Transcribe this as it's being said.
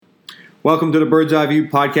Welcome to the Bird's Eye View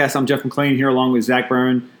podcast. I'm Jeff McClain here along with Zach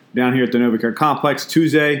Berman down here at the NovaCare Complex.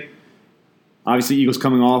 Tuesday, obviously Eagles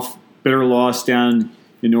coming off bitter loss down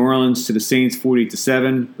in New Orleans to the Saints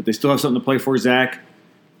 48-7, but they still have something to play for, Zach.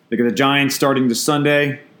 They got the Giants starting this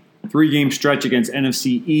Sunday, 3-game stretch against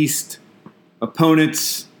NFC East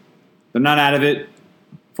opponents. They're not out of it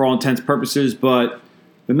for all intents and purposes, but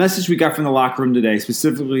the message we got from the locker room today,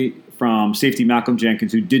 specifically from safety Malcolm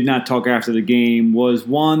Jenkins, who did not talk after the game, was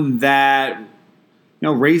one that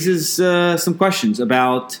raises some questions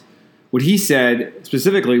about what he said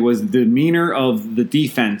specifically was the demeanor of the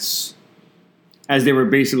defense as they were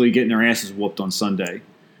basically getting their asses whooped on Sunday.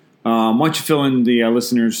 Why don't you fill in the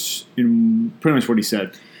listeners in pretty much what he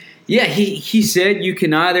said? Yeah, he said you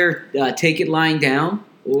can either take it lying down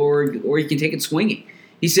or you can take it swinging.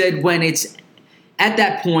 He said when it's at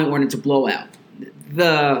that point when it's a blowout,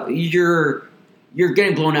 you're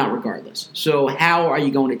getting blown out regardless. So how are you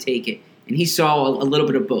going to take it? And he saw a little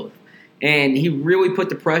bit of both. And he really put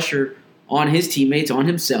the pressure on his teammates, on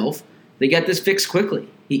himself. They got this fixed quickly.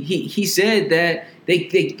 He said that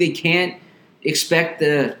they can't expect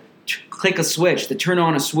to click a switch, to turn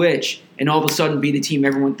on a switch, and all of a sudden be the team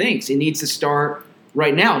everyone thinks. It needs to start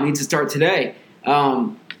right now. It needs to start today.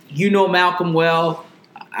 You know Malcolm well.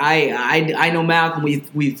 I know Malcolm.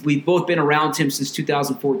 We've both been around him since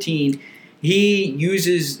 2014. He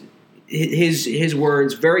uses his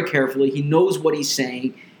words very carefully. He knows what he's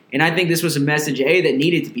saying, and I think this was a message A that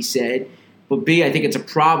needed to be said, but B, I think it's a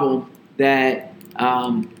problem that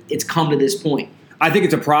it's come to this point. I think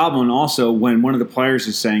it's a problem also when one of the players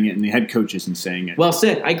is saying it and the head coach isn't saying it. Well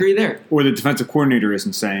said. I agree there. Or the defensive coordinator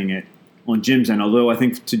isn't saying it on Jim's end, although I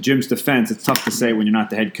think to Jim's defense, it's tough to say when you're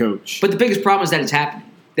not the head coach. But the biggest problem is that it's happening.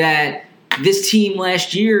 That this team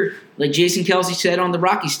last year, like Jason Kelce said on the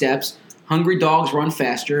Rocky Steps, hungry dogs run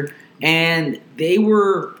faster, and they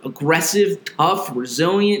were aggressive, tough,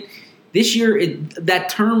 resilient. This year, that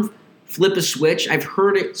term flip a switch, I've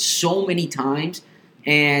heard it so many times,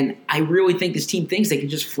 and I really think this team thinks they can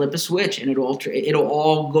just flip a switch and it'll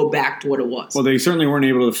all go back to what it was. Well, they certainly weren't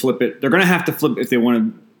able to flip it. They're going to have to flip if they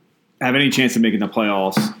want to have any chance of making the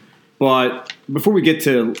playoffs. But before we get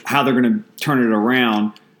to how they're going to turn it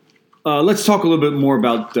around, let's talk a little bit more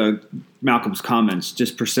about Malcolm's comments,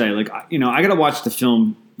 just per se. I got to watch the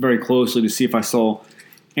film very closely to see if I saw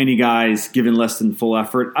any guys giving less than full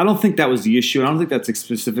effort. I don't think that was the issue. I don't think that's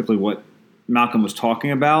specifically what Malcolm was talking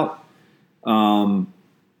about. And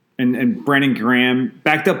Brandon Graham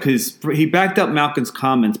backed up Malcolm's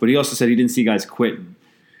comments, but he also said he didn't see guys quitting.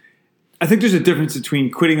 I think there's a difference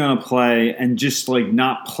between quitting on a play and just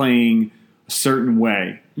not playing a certain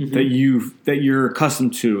way that you're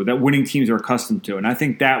accustomed to, that winning teams are accustomed to. And I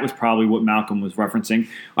think that was probably what Malcolm was referencing.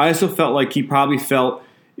 I also felt like he probably felt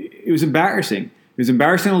it was embarrassing. It was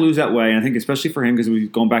embarrassing to lose that way, and I think especially for him because he was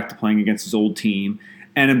going back to playing against his old team.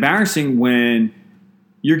 And embarrassing when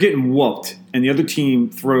you're getting whooped and the other team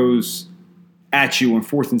throws at you on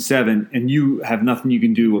 4th and 7 and you have nothing you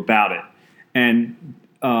can do about it. And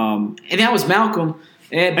that was Malcolm.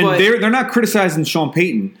 And they're not criticizing Sean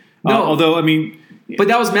Payton. No. Although, But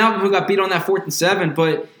that was Malcolm who got beat on that 4th and 7.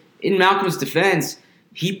 But in Malcolm's defense,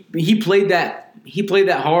 he played that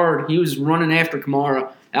hard. He was running after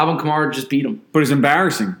Kamara. Alvin Kamara just beat him. But it's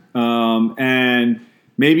embarrassing. And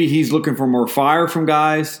maybe he's looking for more fire from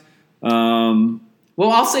guys. Well,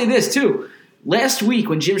 I'll say this, too. Last week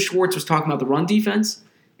when Jim Schwartz was talking about the run defense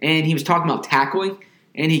and he was talking about tackling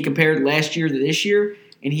and he compared last year to this year,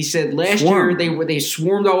 and he said last year they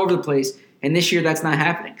swarmed all over the place, and this year that's not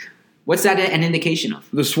happening. What's that an indication of?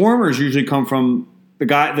 The swarmers usually come from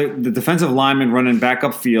the defensive lineman running back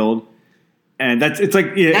up field, and that's a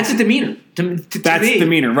demeanor. That's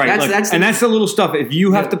demeanor, right? That's the little stuff. If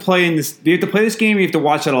you have to play in this, you have to play this game. You have to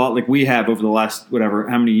watch it a lot, like we have over the last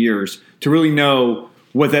how many years, to really know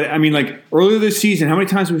what that. Earlier this season, how many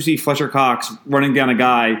times did we see Fletcher Cox running down a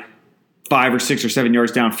guy 5 or 6 or 7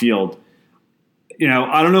 yards downfield?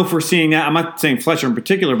 I don't know if we're seeing that. I'm not saying Fletcher in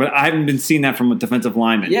particular, but I haven't been seeing that from a defensive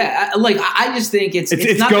lineman. Yeah, I just think it's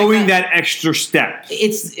not going that extra step.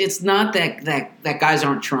 It's not that guys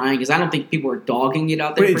aren't trying, because I don't think people are dogging it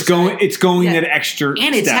out there. But it's going that extra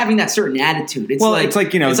and it's step. Having that certain attitude. It's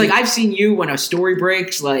like I've seen you when a story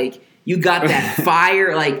breaks, you got that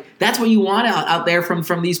fire. That's what you want out there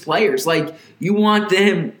from these players. You want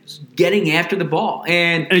them getting after the ball.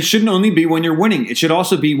 And it shouldn't only be when you're winning. It should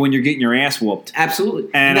also be when you're getting your ass whooped.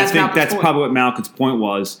 Absolutely. And I think that's probably what Malcolm's point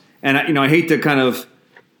was. And, I hate to kind of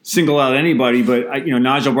single out anybody, but,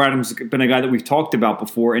 Nigel Bradham's been a guy that we've talked about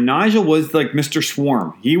before. And Nigel was like Mr.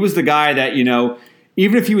 Swarm. He was the guy that, even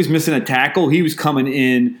if he was missing a tackle, he was coming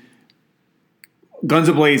in guns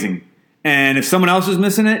a-blazing. And if someone else was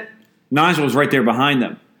missing it, Nigel was right there behind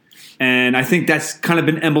them. And I think that's kind of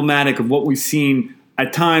been emblematic of what we've seen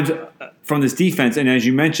at times from this defense, and as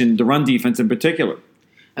you mentioned, the run defense in particular.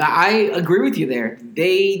 I agree with you there.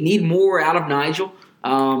 They need more out of Nigel.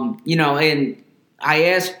 And I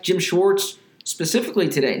asked Jim Schwartz specifically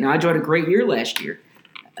today. Nigel had a great year last year.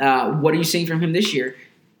 What are you seeing from him this year?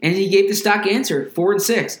 And he gave the stock answer, 4 and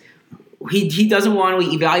 6. He doesn't want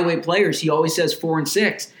to evaluate players. He always says 4 and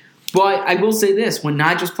 6. But I will say this: when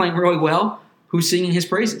Nigel's playing really well, who's singing his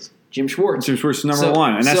praises? Jim Schwartz. Jim Schwartz is number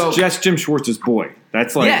one, and that's just Jim Schwartz's boy.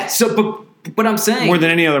 That's like But I'm saying more than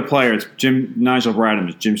any other player, it's Nigel Bradham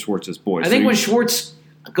is Jim Schwartz's boy. I think when Schwartz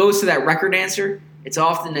goes to that record answer, it's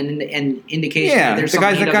often an indication that there's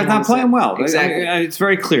something the guy's not playing well. Exactly. It's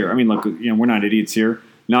very clear. I mean, look, we're not idiots here.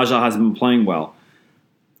 Nigel hasn't been playing well.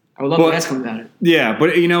 I would love to ask him about it. Yeah,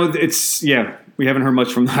 but we haven't heard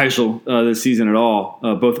much from Nigel this season at all,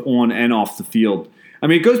 both on and off the field. I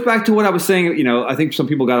mean, it goes back to what I was saying. I think some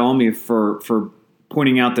people got on me for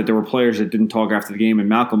pointing out that there were players that didn't talk after the game, and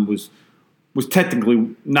Malcolm was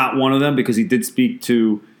technically not one of them because he did speak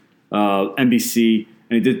to NBC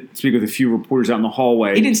and he did speak with a few reporters out in the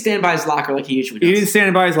hallway. He didn't stand by his locker like he usually does. He didn't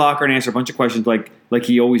stand by his locker and answer a bunch of questions like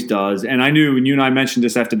he always does. And I knew, and you and I mentioned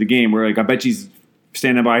this after the game, where I bet he's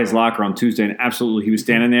standing by his locker on Tuesday, and absolutely he was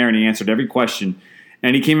standing there and he answered every question.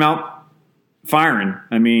 And he came out firing.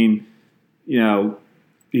 I mean,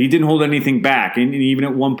 he didn't hold anything back. And even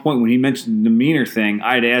at one point when he mentioned the demeanor thing,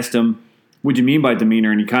 I had asked him, "What do you mean by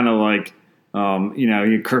demeanor?" And he kind of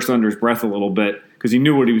he cursed under his breath a little bit because he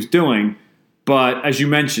knew what he was doing. But as you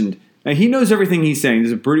mentioned, he knows everything he's saying.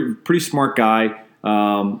 He's a pretty smart guy.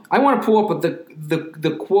 I want to pull up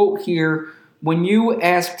the quote here when you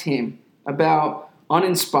asked him about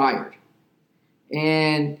uninspired.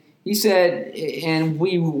 And he said, and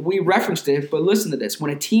we referenced it, but listen to this.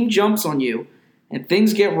 When a team jumps on you and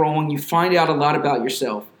things get wrong, you find out a lot about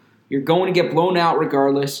yourself. You're going to get blown out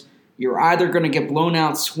regardless. You're either going to get blown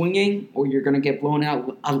out swinging, or you're going to get blown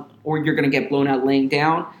out laying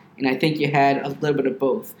down. And I think you had a little bit of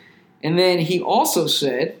both. And then he also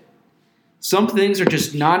said, some things are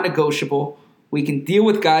just non-negotiable. We can deal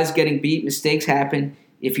with guys getting beat. Mistakes happen.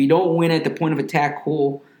 If you don't win at the point of attack,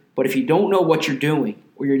 cool. But if you don't know what you're doing,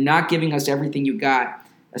 or you're not giving us everything you got,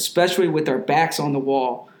 especially with our backs on the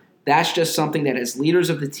wall, that's just something that as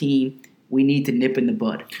leaders of the team, we need to nip in the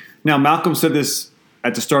bud. Now, Malcolm said this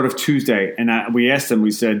at the start of Tuesday, and we asked him, we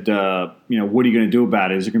said, what are you going to do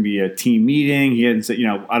about it? Is there going to be a team meeting? He hadn't said,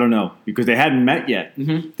 I don't know, because they hadn't met yet.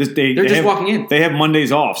 Mm-hmm. They're just walking in. They have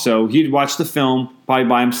Mondays off, so he'd watched the film probably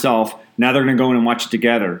by himself. Now they're going to go in and watch it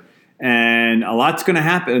together. And a lot's going to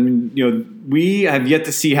happen. I mean, we have yet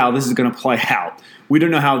to see how this is going to play out. We don't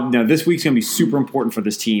know how. This week's going to be super important for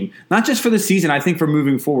this team, not just for the season. I think for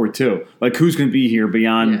moving forward too. Like who's going to be here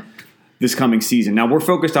beyond this coming season. Now we're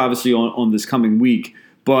focused obviously on this coming week,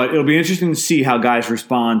 but it'll be interesting to see how guys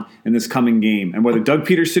respond in this coming game and whether Doug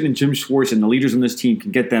Peterson and Jim Schwartz and the leaders on this team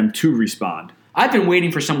can get them to respond. I've been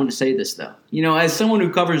waiting for someone to say this though. As someone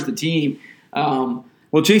who covers the team.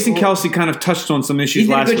 Well, Jason Kelce kind of touched on some issues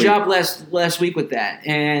last week. He did a good job last week with that,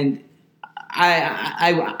 and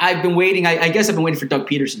I've been waiting. I guess I've been waiting for Doug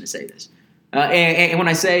Peterson to say this. And when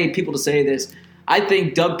I say people to say this, I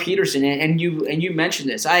think Doug Peterson, and you mentioned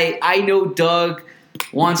this. I know Doug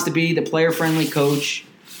wants to be the player-friendly coach,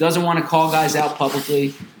 doesn't want to call guys out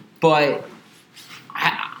publicly, but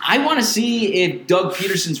I want to see if Doug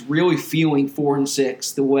Peterson's really feeling 4 and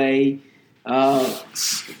 6 the way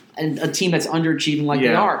a team that's underachieving like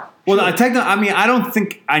they are. Well, I don't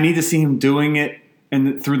think I need to see him doing it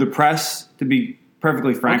through the press, to be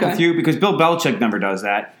perfectly frank with you, because Bill Belichick never does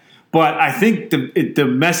that. But I think the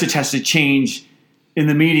message has to change in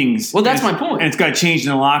the meetings. Well, that's my point. And it's got to change in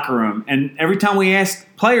the locker room. And every time we ask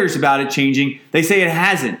players about it changing, they say it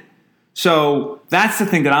hasn't. So that's the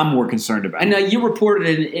thing that I'm more concerned about. And you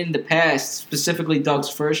reported in the past, specifically Doug's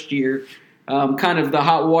first year, kind of the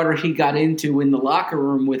hot water he got into in the locker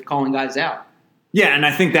room with calling guys out. Yeah, and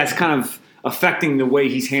I think that's kind of affecting the way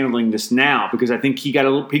he's handling this now, because I think he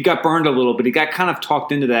got burned a little bit. He got kind of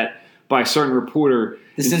talked into that by a certain reporter.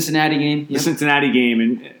 The Cincinnati game? The Cincinnati game.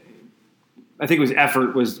 And I think it was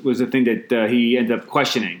effort was the thing that he ended up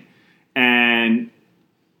questioning. And,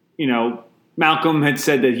 Malcolm had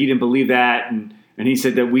said that he didn't believe that, and he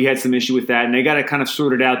said that we had some issue with that, and they got it kind of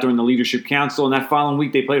sorted out during the leadership council. And that following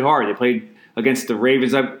week, they played hard. They played against the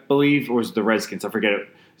Ravens, I believe, or was it the Redskins? I forget it.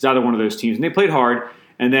 It's either one of those teams. And they played hard,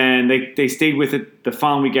 and then they stayed with it the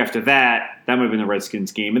following week after that. That might have been the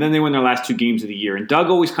Redskins game. And then they won their last 2 games of the year. And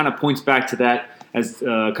Doug always kind of points back to that as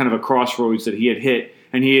kind of a crossroads that he had hit,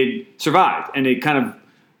 and he had survived. And it kind of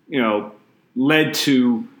led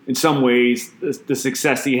to, in some ways, the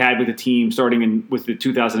success he had with the team starting with the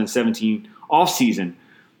 2017 offseason.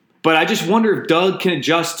 But I just wonder if Doug can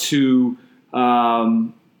adjust to,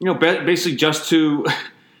 basically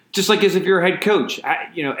just like as if you're a head coach,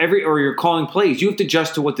 or you're calling plays, you have to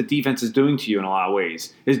adjust to what the defense is doing to you in a lot of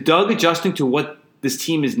ways. Is Doug adjusting to what this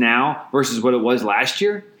team is now versus what it was last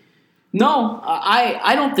year? No,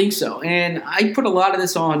 I don't think so. And I put a lot of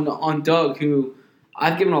this on Doug, who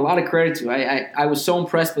I've given a lot of credit to. I was so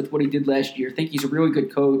impressed with what he did last year. I think he's a really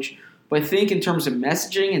good coach. But I think in terms of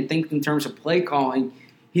messaging and think in terms of play calling,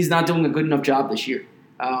 he's not doing a good enough job this year.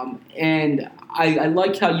 And I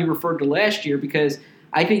like how you referred to last year because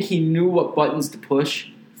I think he knew what buttons to push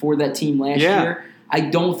for that team last year. I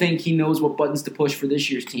don't think he knows what buttons to push for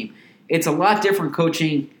this year's team. It's a lot different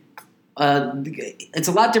coaching. It's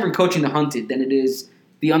a lot different coaching the hunted than it is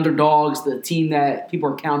the underdogs, the team that people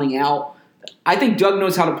are counting out. I think Doug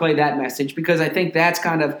knows how to play that message because I think that's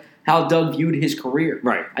kind of how Doug viewed his career.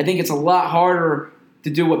 Right. I think it's a lot harder to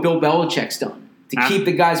do what Bill Belichick's done, to keep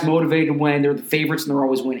the guys motivated when they're the favorites and they're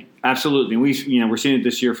always winning. Absolutely. And we're seeing it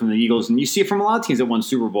this year from the Eagles, and you see it from a lot of teams that won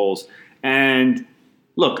Super Bowls. And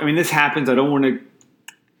look, I mean, this happens. I don't want to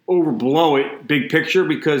overblow it big picture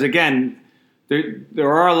because, again,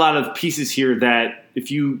 there are a lot of pieces here that if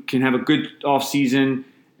you can have a good offseason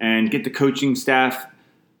and get the coaching staff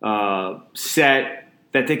set,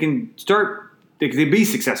 that they can be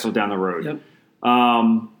successful down the road. Yep.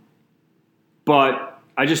 But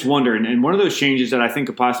I just wonder, and one of those changes that I think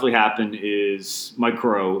could possibly happen is Mike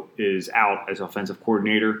Crow is out as offensive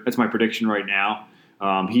coordinator. That's my prediction right now.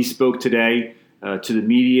 He spoke today to the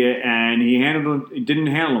media, and he didn't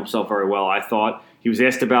handle himself very well, I thought. He was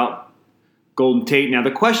asked about Golden Tate. Now,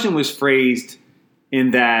 the question was phrased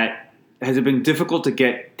in that, has it been difficult to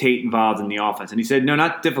get Tate involved in the offense? And he said, no,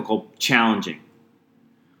 not difficult, challenging.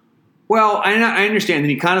 Well, I understand,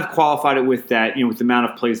 and he kind of qualified it with that, with the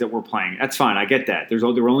amount of plays that we're playing. That's fine. I get that. There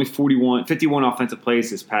were only 51 offensive plays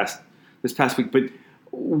this past week. But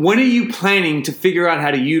when are you planning to figure out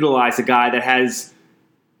how to utilize a guy that has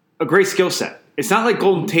a great skill set? It's not like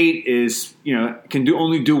Golden Tate can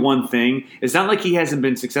only do one thing. It's not like he hasn't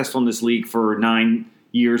been successful in this league for 9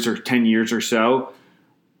 years or 10 years or so.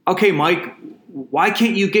 Okay, Mike, why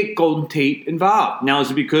can't you get Golden Tate involved? Now, is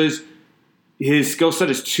it because his skill set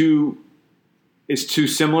is too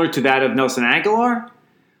similar to that of Nelson Aguilar?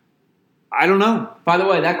 I don't know. By the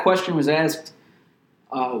way, that question was asked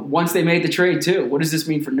once they made the trade too. What does this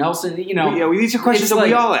mean for Nelson? These are questions that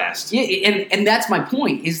we all asked. Yeah, and that's my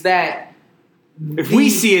point. Is that if we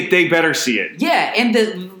see it, they better see it. Yeah, and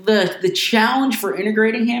the challenge for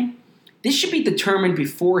integrating him, this should be determined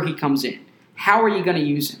before he comes in. How are you going to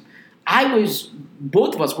use him?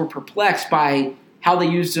 Both of us were perplexed by how they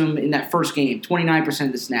used him in that first game, 29%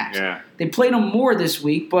 of the snaps. Yeah. They played him more this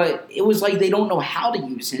week, but it was like they don't know how to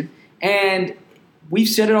use him. And we've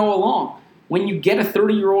said it all along. When you get a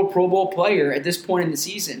 30-year-old Pro Bowl player at this point in the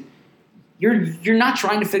season, you're not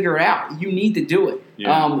trying to figure it out. You need to do it.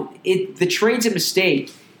 Yeah. The trade's a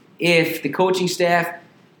mistake if the coaching staff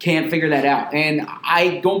can't figure that out. And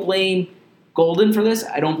I don't blame Golden for this.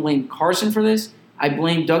 I don't blame Carson for this. I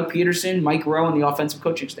blame Doug Peterson, Mike Rowe, and the offensive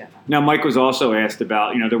coaching staff. Now, Mike was also asked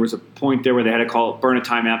about, there was a point there where they had to burn a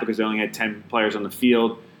timeout because they only had 10 players on the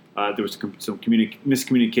field. There was some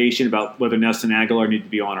miscommunication about whether Nelson Aguilar needed to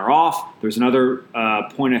be on or off. There was another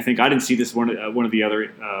point, I think, I didn't see this, one of the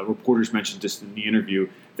other reporters mentioned this in the interview,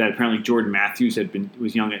 that apparently Jordan Matthews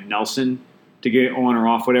was young at Nelson to get on or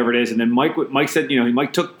off, whatever it is. And then Mike said,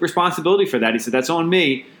 Mike took responsibility for that. He said, that's on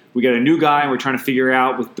me. We got a new guy, and we're trying to figure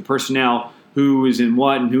out with the personnel who is in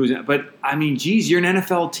what and who is in. But, I mean, geez, you're an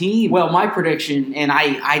NFL team. Well, my prediction, and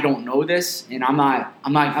I don't know this, and I'm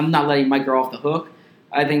not letting Mike Groh off the hook.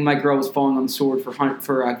 I think Mike Groh was falling on the sword for Gunnar.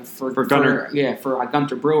 For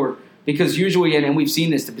Gunter Brewer. Because usually, and we've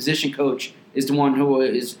seen this, the position coach is the one who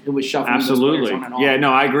was shuffling those players on and off. Yeah,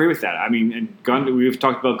 no, I agree with that. I mean, and we've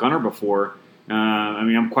talked about Gunnar before.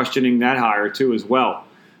 I'm questioning that hire, too, as well.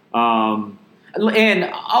 And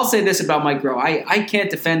I'll say this about Mike Groh. I can't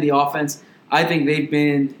defend the offense. I think they've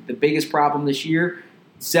been the biggest problem this year.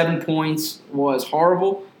 7 points was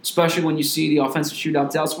horrible, especially when you see the offensive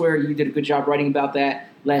shootouts elsewhere. You did a good job writing about that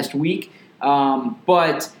last week.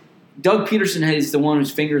 But Doug Peterson is the one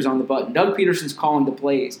whose finger's on the button. Doug Peterson's calling the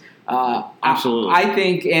plays. Absolutely. I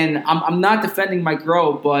think, and I'm not defending Mike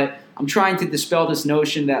Groh, but I'm trying to dispel this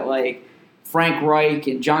notion that, like, Frank Reich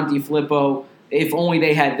and John DeFilippo, if only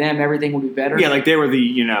they had them, everything would be better. Yeah, like they were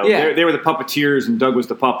they were the puppeteers and Doug was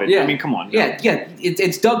the puppet. Yeah. I mean, come on. Yeah,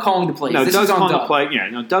 it's Doug calling the plays. No, this Doug's is on calling Doug. the play. Yeah,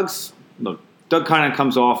 no, Doug's look. Doug kind of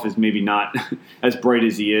comes off as maybe not as bright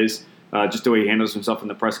as he is, just the way he handles himself in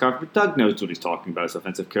the press conference. But Doug knows what he's talking about as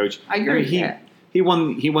offensive coach. I agree.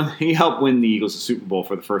 He helped win the Eagles a Super Bowl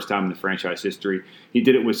for the first time in the franchise history. He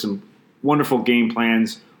did it with some wonderful game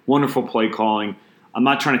plans, wonderful play calling. I'm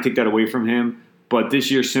not trying to take that away from him, but this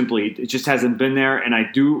year simply it just hasn't been there. And I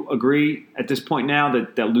do agree at this point now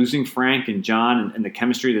that losing Frank and John and the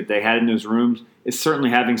chemistry that they had in those rooms is certainly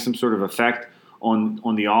having some sort of effect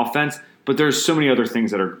on the offense. But there's so many other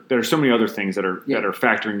things that are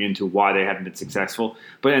factoring into why they haven't been successful.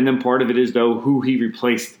 And then part of it is though who he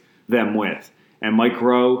replaced them with. And Mike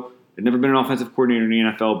Rowe had never been an offensive coordinator in the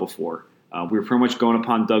NFL before. We were pretty much going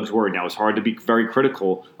upon Doug's word. Now, it's hard to be very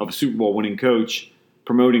critical of a Super Bowl winning coach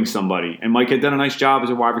promoting somebody. And Mike had done a nice job as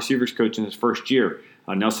a wide receivers coach in his first year.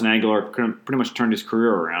 Nelson Aguilar pretty much turned his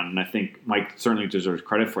career around, and I think Mike certainly deserves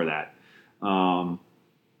credit for that. But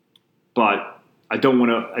I don't want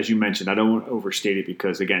to, as you mentioned, I don't want to overstate it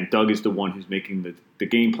because, again, Doug is the one who's making the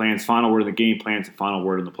game plans, final word of the game plans, and final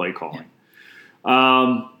word in the play calling.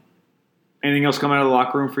 Yeah. Anything else coming out of the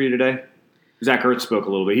locker room for you today? Zach Ertz spoke a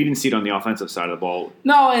little bit. He didn't see it on the offensive side of the ball.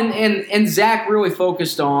 No, and Zach really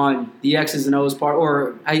focused on the X's and O's part,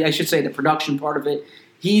 or I should say the production part of it.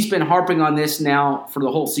 He's been harping on this now for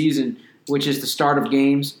the whole season, which is the start of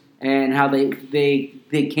games and how they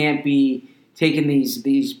can't be taking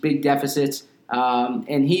these big deficits.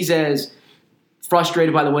 And he's as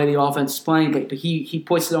frustrated by the way the offense is playing, but he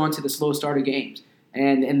puts it onto the slow start of games.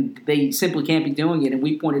 And they simply can't be doing it. And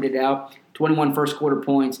we pointed it out, 21 first quarter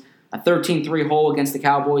points, a 13-3 hole against the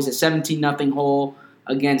Cowboys, a 17-0 hole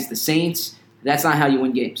against the Saints. That's not how you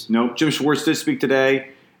win games. No, Jim Schwartz did speak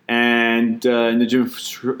today, and in the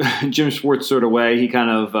Jim Schwartz sort of way, he kind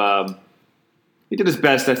of he did his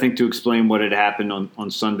best, I think, to explain what had happened on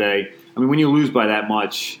Sunday. I mean, when you lose by that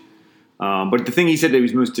much, but the thing he said that he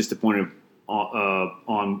was most disappointed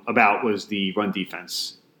about was the run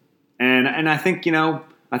defense, and I think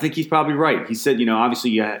he's probably right. He said,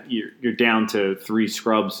 obviously you're down to 3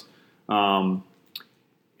 scrubs. I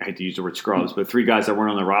hate to use the word scrubs, but 3 guys that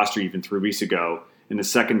weren't on the roster even 3 weeks ago in the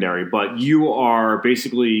secondary. But you are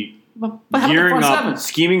basically gearing up,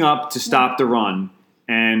 scheming up to stop the run,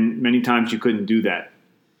 and many times you couldn't do that.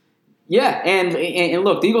 Yeah, and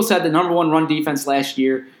look, the Eagles had the number 1 run defense last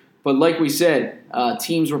year, but like we said,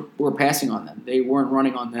 teams were passing on them. They weren't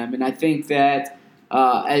running on them, and I think that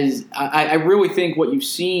I really think what you've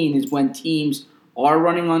seen is when teams are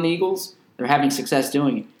running on the Eagles, they're having success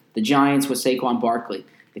doing it. The Giants with Saquon Barkley,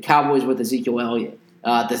 the Cowboys with Ezekiel Elliott,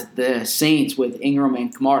 the Saints with Ingram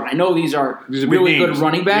and Kamara. I know these are really good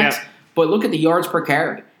running backs, but look at the yards per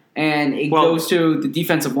carry. And it goes to the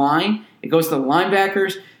defensive line. It goes to the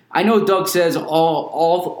linebackers. I know Doug says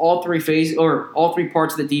all 3 phases or all 3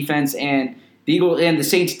 parts of the defense, and the Eagles and the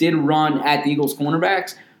Saints did run at the Eagles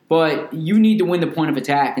cornerbacks. But you need to win the point of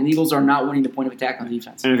attack, and the Eagles are not winning the point of attack on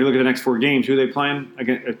defense. And if you look at the next 4 games, who are they playing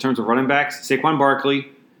again, in terms of running backs? Saquon Barkley,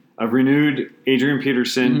 a renewed Adrian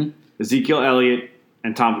Peterson, Ezekiel Elliott,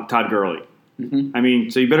 and Todd Gurley. Mm-hmm. I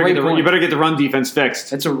mean, so you better get the run defense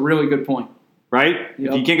fixed. That's a really good point. Right?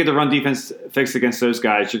 Yep. If you can't get the run defense fixed against those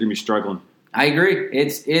guys, you're going to be struggling. I agree.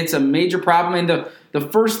 It's a major problem, and the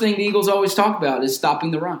first thing the Eagles always talk about is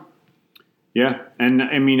stopping the run. Yeah, and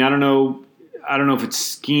I mean, I don't know if it's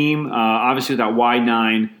scheme. Obviously, with that wide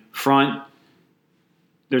 9 front,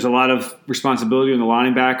 there's a lot of responsibility on the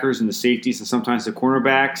linebackers and the safeties and sometimes the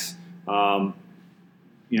cornerbacks.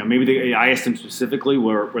 Maybe I asked them specifically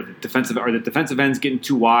where the defensive ends getting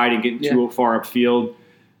too wide and getting too far upfield.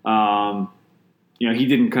 He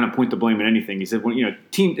didn't kind of point the blame at anything. He said,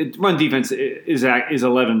 team run defense is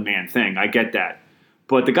 11-man thing. I get that,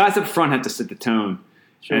 but the guys up front have to set the tone,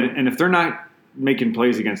 and if they're not making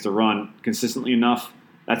plays against the run consistently enough,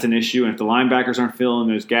 that's an issue. And if the linebackers aren't filling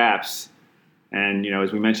those gaps, and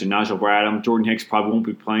as we mentioned, Najee Bradham, Jordan Hicks probably won't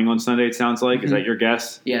be playing on Sunday. It sounds like. Mm-hmm. Is that your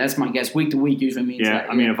guess? Yeah, that's my guess. Week to week usually means that.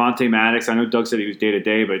 I mean, Avonte Maddox. I know Doug said he was day to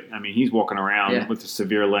day, but I mean, he's walking around with a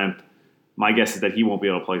severe limp. My guess is that he won't be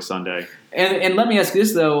able to play Sunday. And let me ask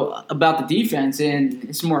this though about the defense, and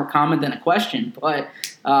it's more a comment than a question. But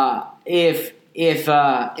if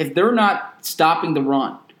they're not stopping the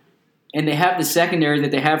run, and they have the secondary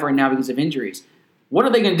that they have right now because of injuries, what are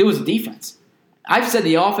they going to do as a defense? I've said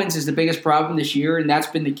the offense is the biggest problem this year, and that's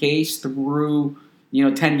been the case through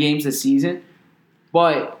 10 games this season.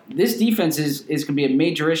 But this defense is going to be a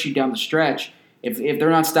major issue down the stretch if they're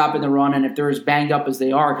not stopping the run and if they're as banged up as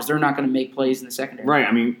they are, because they're not going to make plays in the secondary. Right.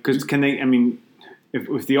 I mean, because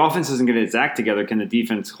if the offense doesn't get its act together, can the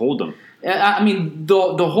defense hold them? I mean,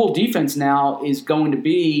 the whole defense now is going to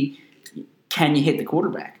be, can you hit the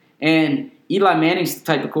quarterback? And Eli Manning's the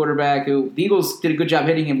type of quarterback who the Eagles did a good job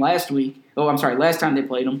hitting him last time they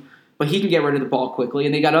played him. But he can get rid of the ball quickly,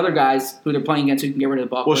 and they got other guys who they're playing against who can get rid of the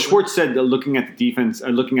ball quickly. Schwartz said that looking at the defense,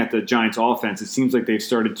 looking at the Giants' offense, it seems like they've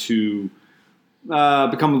started to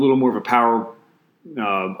become a little more of a power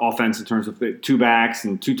offense in terms of the 2 backs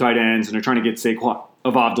and 2 tight ends, and they're trying to get Saquon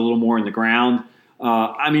evolved a little more in the ground.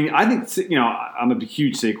 I think, I'm a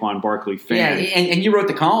huge Saquon Barkley fan. Yeah, and you wrote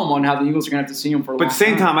the column on how the Eagles are going to have to see him for a long time. But at the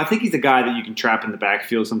same time, I think he's a guy that you can trap in the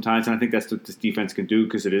backfield sometimes, and I think that's what this defense can do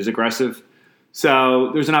because it is aggressive.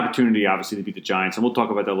 So there's an opportunity, obviously, to beat the Giants, and we'll talk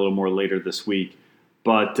about that a little more later this week.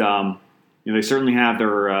 But they certainly have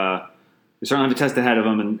they certainly have a test ahead of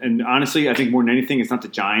them. And honestly, I think more than anything, it's not the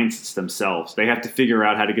Giants; it's themselves. They have to figure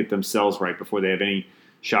out how to get themselves right before they have any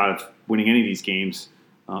shot of winning any of these games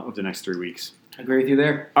over the next 3 weeks. I agree with you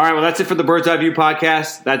there. All right, well, that's it for the Bird's Eye View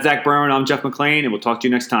podcast. That's Zach Berman. I'm Jeff McClain, and we'll talk to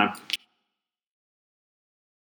you next time.